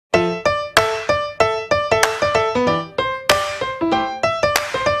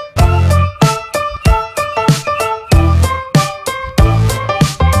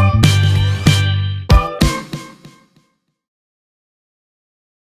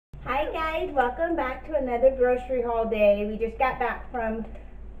Hi guys, welcome back to another grocery haul day. We just got back from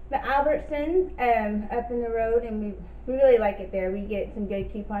the Albertsons up in the road, and we really like it there. We get some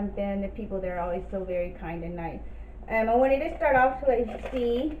good coupons there, and the people there are always so very kind and nice. I wanted to start off to let you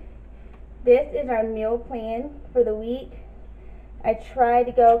see, this is our meal plan for the week. I try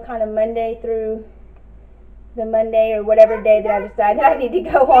to go kind of Monday through the Monday or whatever day that I decide that I need to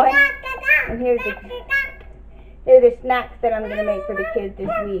go on. And here are the snacks that I'm going to make for the kids this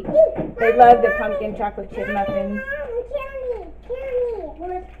week. They love the pumpkin chocolate chip muffins.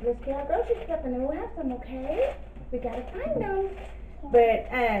 Well, let's get our grocery stuff and then we'll have some, okay? We got to find them. But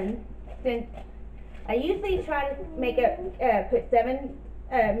since I usually try to make put 7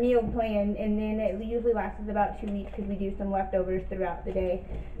 meal plan, and then it usually lasts about 2 weeks because we do some leftovers throughout the day.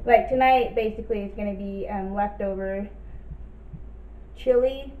 Like tonight, basically, it's going to be leftover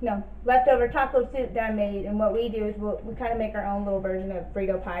leftover taco soup that I made. And what we do is we kind of make our own little version of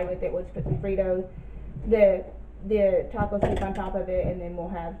Frito pie with it. We'll just put some Fritos, the taco soup on top of it, and then we'll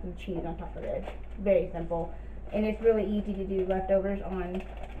have some cheese on top of it. Very simple, and it's really easy to do leftovers on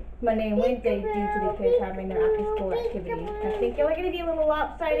Monday and Wednesday due to the kids having their after school activities. I think you're going to be a little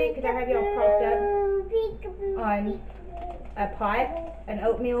lopsided because I have y'all propped up on a pot, an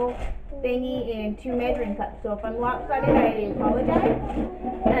oatmeal thingy, and 2 measuring cups. So if I'm lopsided, I apologize.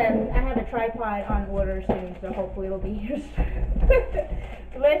 I have a tripod on order soon, so hopefully it'll be here soon.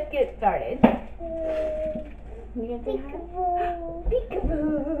 Let's get started. You gonna say hi?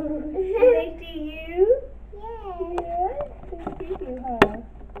 Peekaboo! Can they see you? Yes, they see you, huh?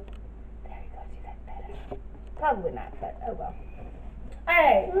 There you go, see that better? Probably not, but oh well.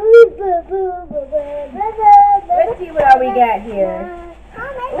 Alright. Let's see what all we got here.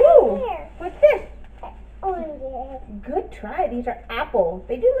 Ooh, what's this? Oranges. Good try. These are apples.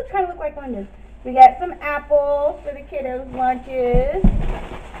 They do kind of look like oranges. We got some apples for the kiddos' lunches.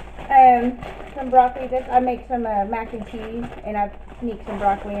 Some broccoli. I make some mac and cheese, and I sneak some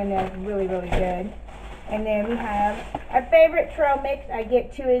broccoli in there. It's really, really good. And then we have our favorite trail mix. I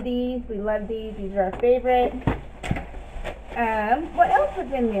get 2 of these. We love these. These are our favorite. What else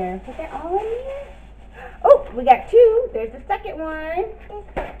was in there? Was that all in there? Oh, we got 2. There's the second one.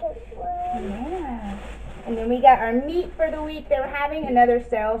 Yeah. And then we got our meat for the week. They were having another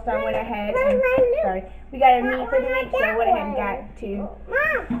sale, so I went ahead and, sorry. We got our meat for the week, so I went ahead and got 2.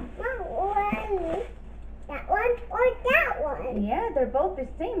 Mom, that one or that one? Yeah, they're both the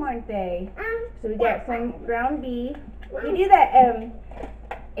same, aren't they? So we got some ground beef. We do that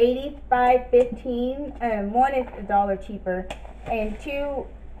 85-15. One is $1 cheaper, and 2,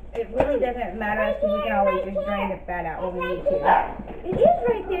 it really doesn't matter because we can always just drain the fat out when we need to. It is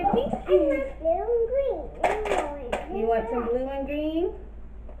right there. Thank you. Blue and green. You want some blue and green?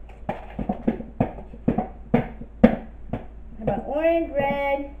 How about orange,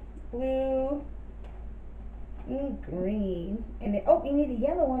 red, blue, and green? And then, oh, you need a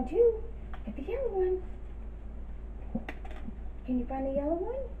yellow one too. Get the yellow one. Can you find the yellow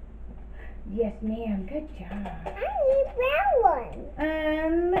one? Yes, ma'am. Good job. I need brown one.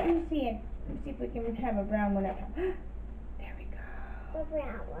 Let me see. Let's see if we can have a brown one up top. There we go. The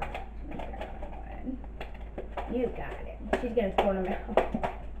brown one. The brown one. You got it. She's gonna sort them out.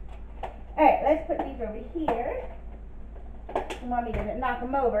 Alright, let's put these over here. Mommy doesn't knock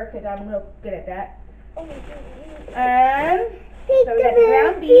them over because I'm real good at that. So we got the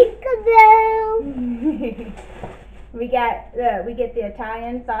ground beef. We get the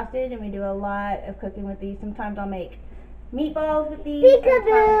Italian sausage, and we do a lot of cooking with these. Sometimes I'll make meatballs with these.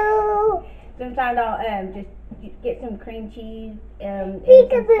 Sometimes I'll just get some cream cheese and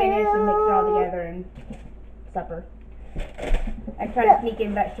some spinach and mix it all together and supper. I try to sneak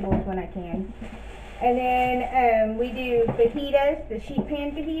in vegetables when I can. And then we do fajitas, the sheet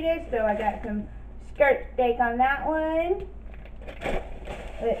pan fajitas. So I got some skirt steak on that one.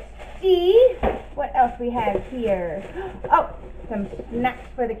 Let's see what else we have here. Oh, some snacks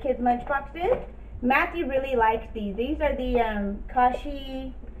for the kids' lunch boxes. Matthew really likes these. These are the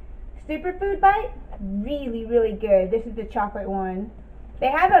Kashi Superfood Bite. Really, really good. This is the chocolate one. They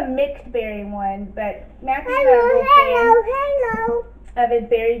have a mixed berry one, but Matthew's not a real fan of his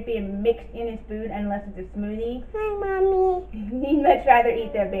berries being mixed in his food unless it's a smoothie. Hi, Mommy. He'd much rather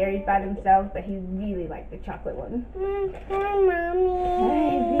eat the berries by themselves, but he really likes the chocolate one. Hi,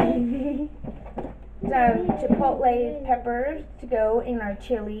 Mommy. Some Chipotle peppers to go in our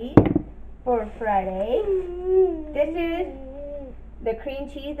chili for Friday. This is the cream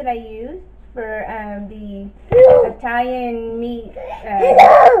cheese that I use for the Italian meat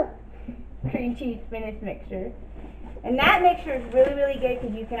cream cheese spinach mixture. And that mixture is really, really good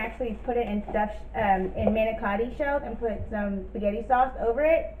because you can actually put it in stuff in manicotti shells and put some spaghetti sauce over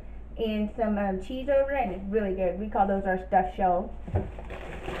it. and some cheese over it, and it's really good. We call those our stuffed shells.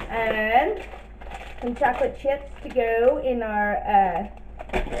 And some chocolate chips to go in our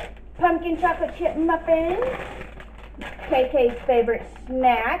pumpkin chocolate chip muffins. KK's favorite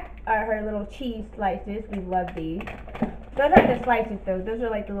snack are her little cheese slices. We love these. Those aren't the slices though. Those are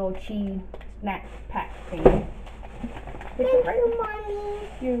like the little cheese snack pack things. Thank you, Mommy.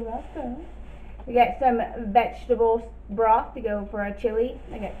 You're welcome. We got some vegetable broth to go for our chili.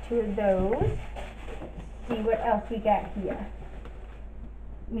 I got 2 of those. Let's see what else we got here.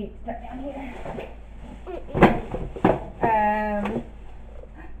 Let me start down here.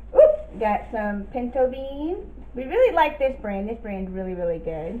 Got some pinto beans. We really like this brand. This brand's really, really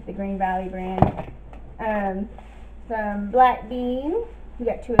good. The Green Valley brand. Some black beans. We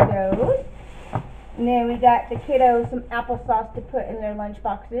got 2 of those. And then we got the kiddos some applesauce to put in their lunch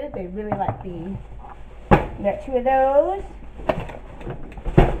boxes. They really like these. We got 2 of those.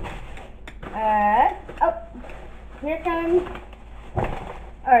 Here comes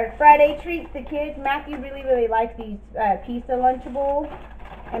our Friday treats. The kids, Matthew really, really likes these pizza Lunchables.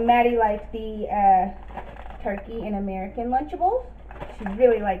 And Maddie likes the turkey and American Lunchables. She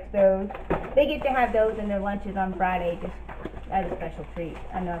really likes those. They get to have those in their lunches on Friday just as a special treat.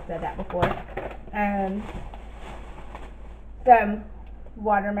 I know I've said that before. Some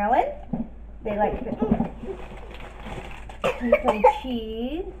watermelon. They like some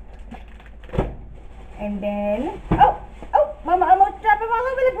cheese. And then, Mama almost dropped them all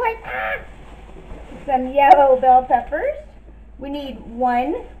over the place. Ah! Some yellow bell peppers. We need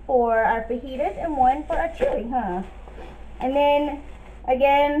 1 for our fajitas and 1 for our chili, huh? And then,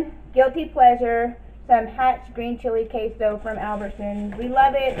 again, guilty pleasure, some Hatch green chili queso from Albertsons. We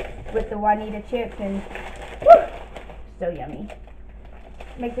love it with the Juanita chips, and whew, so yummy.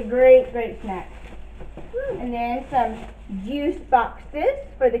 Makes a great, great snack. And then some juice boxes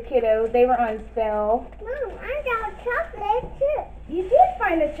for the kiddos. They were on sale. Mom, I got chocolate chips. You did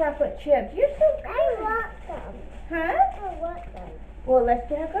find the chocolate chips. You're so good. I want them. Huh? I want them. Well, let's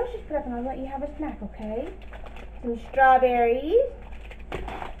get our groceries put up and I'll let you have a snack, okay? Some strawberries.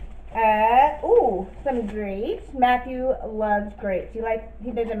 Some grapes. Matthew loves grapes. He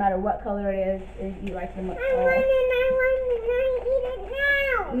doesn't matter what color it is, he likes them. I want it, eat it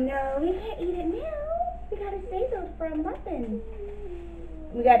now. No, we can't eat it now. We gotta save those for a muffin.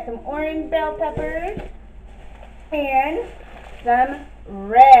 We got some orange bell peppers and some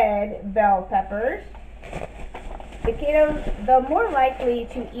red bell peppers. The kiddos, they're more likely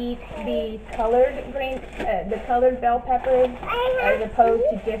to eat the colored bell peppers as opposed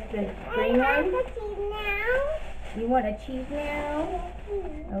to just the green ones. I want a cheese now. You want a cheese now?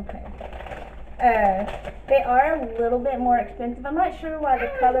 Okay. They are a little bit more expensive. I'm not sure why the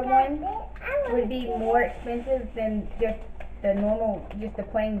colored one would be more expensive than just the normal, just the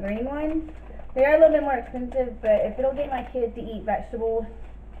plain green ones. They are a little bit more expensive, but if it'll get my kids to eat vegetables,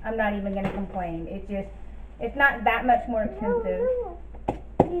 I'm not even going to complain. It's not that much more expensive.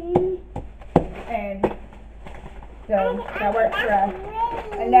 And so that works for us.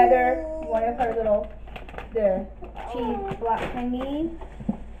 Another one of her the cheese block thingies.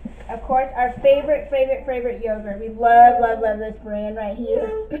 Of course, our favorite yogurt. We love this brand right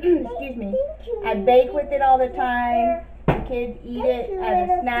here. Excuse me. I bake with it all the time. The kids eat it as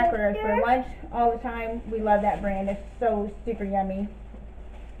a snack or for lunch all the time. We love that brand. It's so super yummy.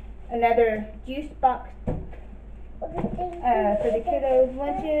 Another juice box for the kiddos'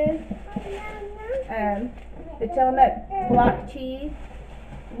 lunches. The Tillamook block cheese.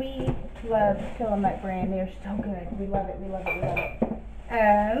 We love Tillamook brand. They're so good. We love it.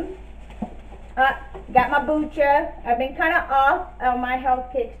 Got my bucha. I've been kind of off on my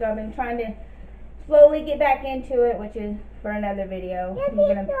health kick, so I've been trying to slowly get back into it, which is for another video. I'm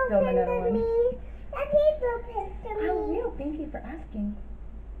gonna film another one. I will. Thank you for asking.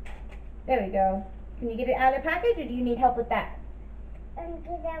 There we go. Can you get it out of the package, or do you need help with that? Get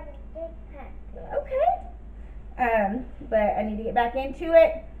out of this package. Okay. But I need to get back into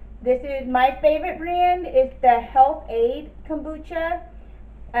it. This is my favorite brand. It's the Health Aid kombucha.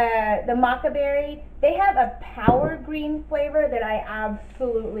 The maca berry. They have a power green flavor that I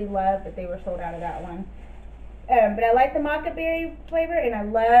absolutely love, but they were sold out of that one. But I like the maca berry flavor, and I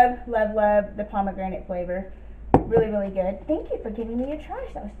love the pomegranate flavor. Really good. Thank you for giving me a try.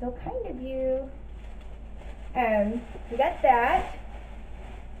 That was so kind of you. We got that.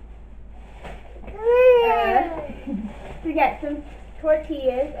 We got some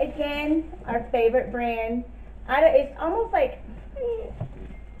tortillas. Again, our favorite brand. It's almost like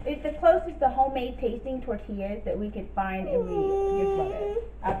it's the closest to homemade tasting tortillas that we could find, and we just love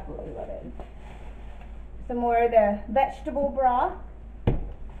it. Absolutely love it. Some more of the vegetable broth.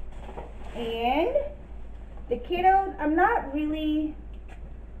 And the kiddos, I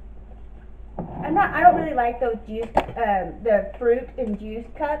don't really like those juice, the fruit and juice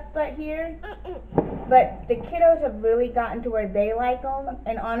cups right here. But the kiddos have really gotten to where they like them,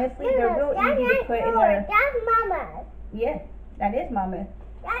 and honestly, they're real easy to put in their. That's Mama's. Yeah, that is Mama's.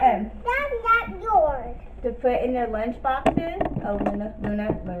 That's not yours. To put in their lunch boxes. Oh, Luna.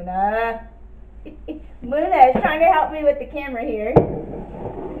 Luna is trying to help me with the camera here.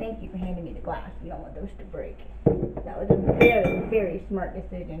 Thank you for handing me the glass. We don't want those to break. That was a very, very smart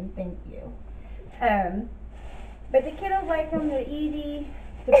decision. Thank you. But the kiddos like them. They're easy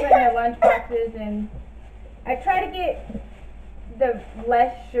to put in their lunch boxes, and I try to get the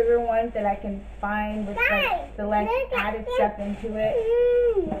less sugar ones that I can find with like the less added stuff into it.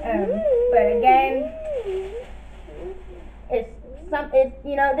 But again, it's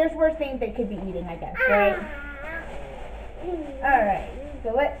there's worse things they could be eating, I guess, right? Alright,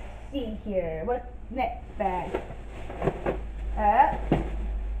 so let's see here. What's next bag?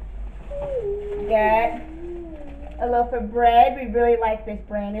 Got a loaf of bread. We really like this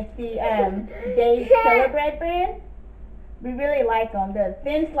brand. It's the Dave's Killer Bread brand. We really like them. The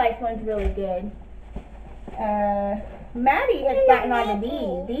thin slice one's really good. Maddie has gotten onto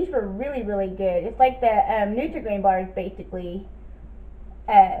these. These were really, really good. It's like the Nutri-Grain bars, basically.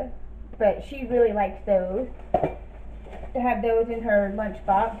 But she really likes those. To have those in her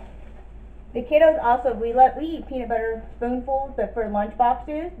lunchbox. The kiddos also, we eat peanut butter spoonfuls, but for lunch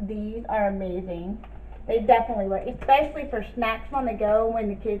boxes, these are amazing. They definitely work, especially for snacks on the go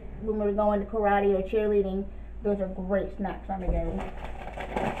when we're going to karate or cheerleading. Those are great snacks on the go.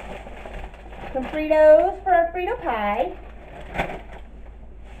 Some Fritos for our Frito pie.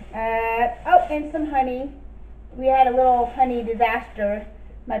 And some honey. We had a little honey disaster.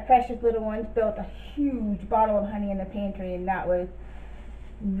 My precious little ones built a huge bottle of honey in the pantry, and that was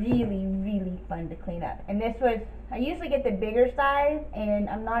really, really fun to clean up. And this was, I usually get the bigger size, and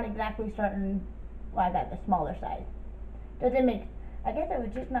I'm not exactly certain why I got the smaller size. Doesn't make, I guess I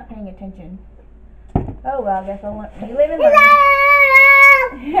was just not paying attention. Oh well, I guess you live and learn.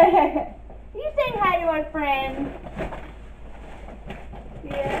 You saying hi to our friend.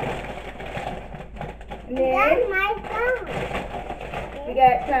 Yeah. And then That's my phone. we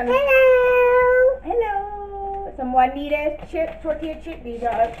got some. Hello. Some Juanita's tortilla chips. These are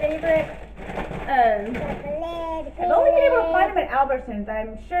our favorite. I've only been able to find them at Albertsons.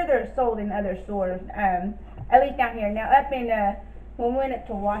 I'm sure they're sold in other stores. At least down here. Now up in when we went up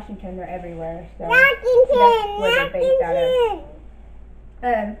to Washington, they're everywhere. So that's where they're based out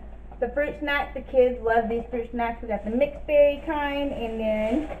of. The fruit snacks, the kids love these fruit snacks. We got the mixed berry kind, and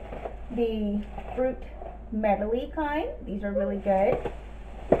then the fruit medley kind. These are really good.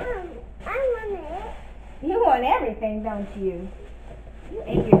 I want it. You want everything, don't you? You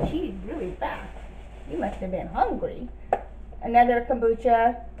ate your cheese really fast. You must have been hungry. Another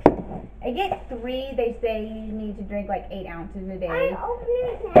kombucha. I get 3. They say you need to drink like 8 ounces a day. I open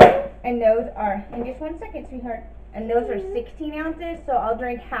it now. And those are, in just 1 second, sweetheart. And those are 16 ounces, so I'll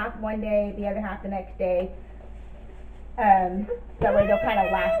drink half one day, the other half the next day. That way they'll kind of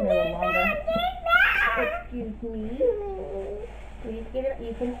last me a little longer. Excuse me. Please get it.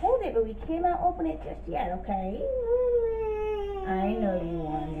 You can hold it, but we cannot open it just yet, okay? I know you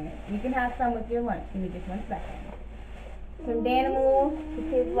want it. You can have some with your lunch. Give me just 1 second. Some Danimals. The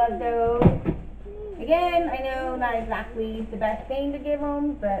kids love those. Again, I know not exactly the best thing to give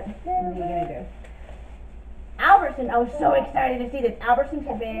them, but what are you going to do? Albertsons, I was so excited to see this. Albertsons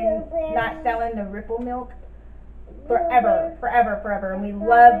have been not selling the Ripple milk forever. And we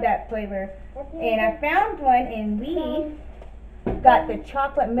love that flavor. And I found one, and we got the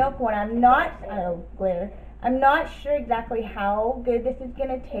chocolate milk one. I'm not sure exactly how good this is going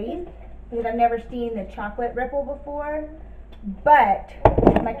to taste, because I've never seen the chocolate Ripple before. But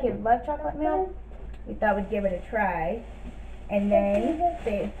my kids love chocolate milk. We thought we'd give it a try. And then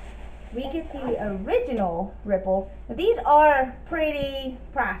we get the original Ripple. Now, these are pretty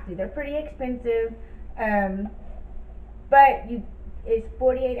pricey. They're pretty expensive. But it's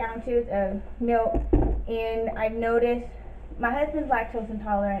 48 ounces of milk. And I've noticed my husband's lactose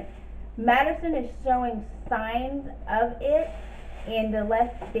intolerant. Madison is showing signs of it. And the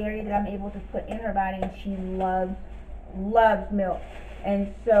less dairy that I'm able to put in her body, and she loves milk.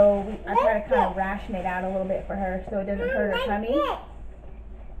 And so I try to kind of ration it out a little bit for her so it doesn't hurt her tummy.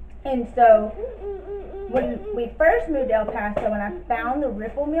 And so when we first moved to El Paso, when I found the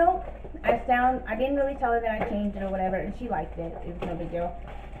Ripple milk, I didn't really tell her that I changed it or whatever, and she liked it. It was no big deal.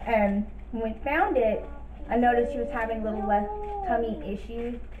 And when we found it, I noticed she was having a little less tummy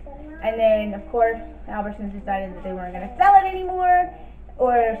issues. And then, of course, Albertsons decided that they weren't going to sell it anymore,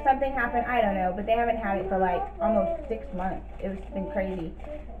 or or something happened, I don't know, but they haven't had it for like almost 6 months. It's been crazy.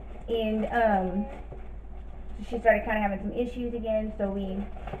 And she started kind of having some issues again, so we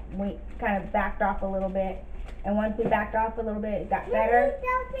kind of backed off a little bit. And once we backed off a little bit, it got better.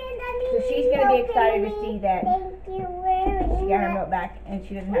 So she's going to be excited to see that she got her milk back and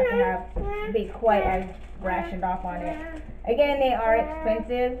she doesn't have to be quite as rationed off on it. Again, they are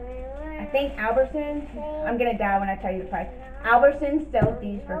expensive. I think Albertsons, I'm going to die when I tell you the price. Albertsons sells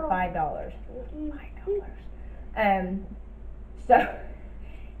these for $5. So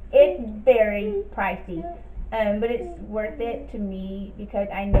it's very pricey. But it's worth it to me because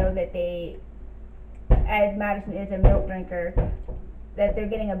I know that they, as Madison is a milk drinker, that they're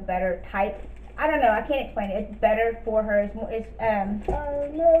getting a better type. I don't know, I can't explain it. It's better for her. It's protein.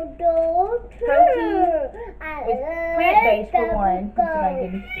 It's plant-based for one.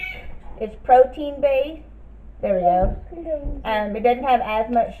 It's protein-based. There we go. It doesn't have as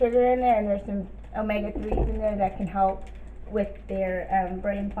much sugar in there, and there's some omega-3s in there that can help with their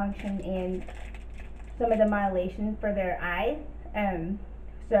brain function and some of the myelination for their eyes.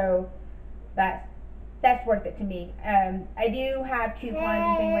 So that's worth it to me. I do have coupons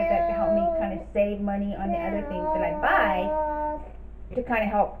and things like that to help me kind of save money on the other things that I buy to kind of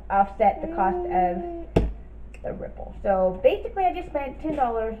help offset the cost of the Ripple. So basically I just spent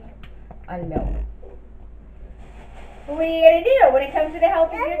 $10 on milk. What are you gonna do when it comes to the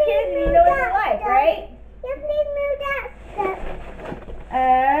health of your kids and you know what they're like, right?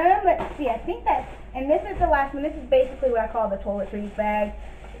 Let's see, I think that's, and this is the last one. This is basically what I call the toiletries bag.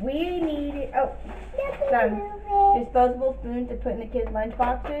 We need some disposable spoons to put in the kids' lunch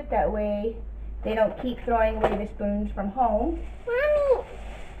boxes. That way they don't keep throwing away the spoons from home. Mommy.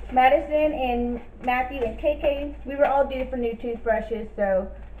 Madison and Matthew and KK, we were all due for new toothbrushes. So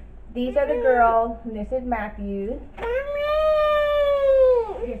these are the girls, and this is Matthew. Mommy.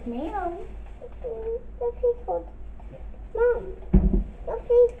 Yes, ma'am.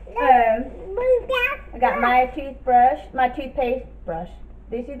 I got my toothpaste brush.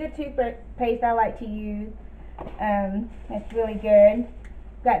 This is the toothpaste I like to use. It's really good.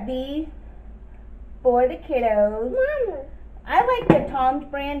 Got these for the kiddos. Mama. I like the Tom's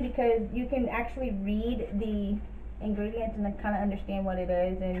brand because you can actually read the ingredients and kind of understand what it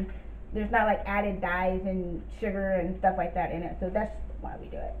is, and there's not like added dyes and sugar and stuff like that in it. So that's why we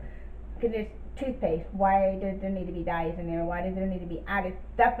do it. Because it's toothpaste. Why does there need to be dyes in there? Why does there need to be added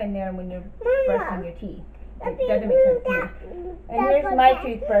stuff in there when you're brushing your teeth? It doesn't make sense to me. And here's my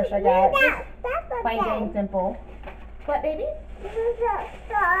toothbrush I got. Just plain and simple. What, baby?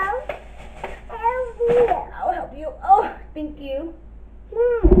 I'll help you. Oh, thank you.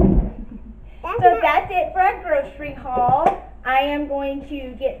 So that's it for our grocery haul. I am going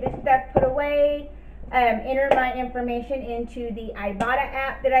to get this stuff put away, enter my information into the Ibotta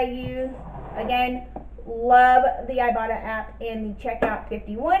app that I use. Again, love the Ibotta app and the Checkout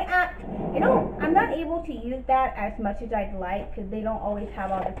 51 app. You know, I'm not able to use that as much as I'd like because they don't always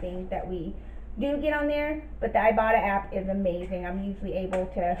have all the things that we do get on there, but the Ibotta app is amazing. I'm usually able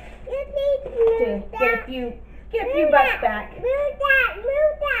to get a few bucks back. Move that.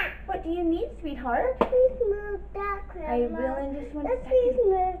 What do you need, sweetheart? Please move that, Grandma. I will in just one second. Please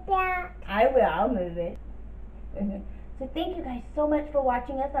move that. I will. I'll move it. So thank you guys so much for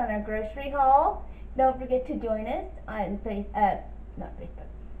watching us on our grocery haul. Don't forget to join us on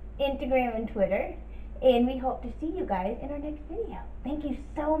Instagram and Twitter. And we hope to see you guys in our next video. Thank you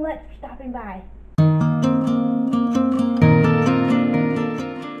so much for stopping by.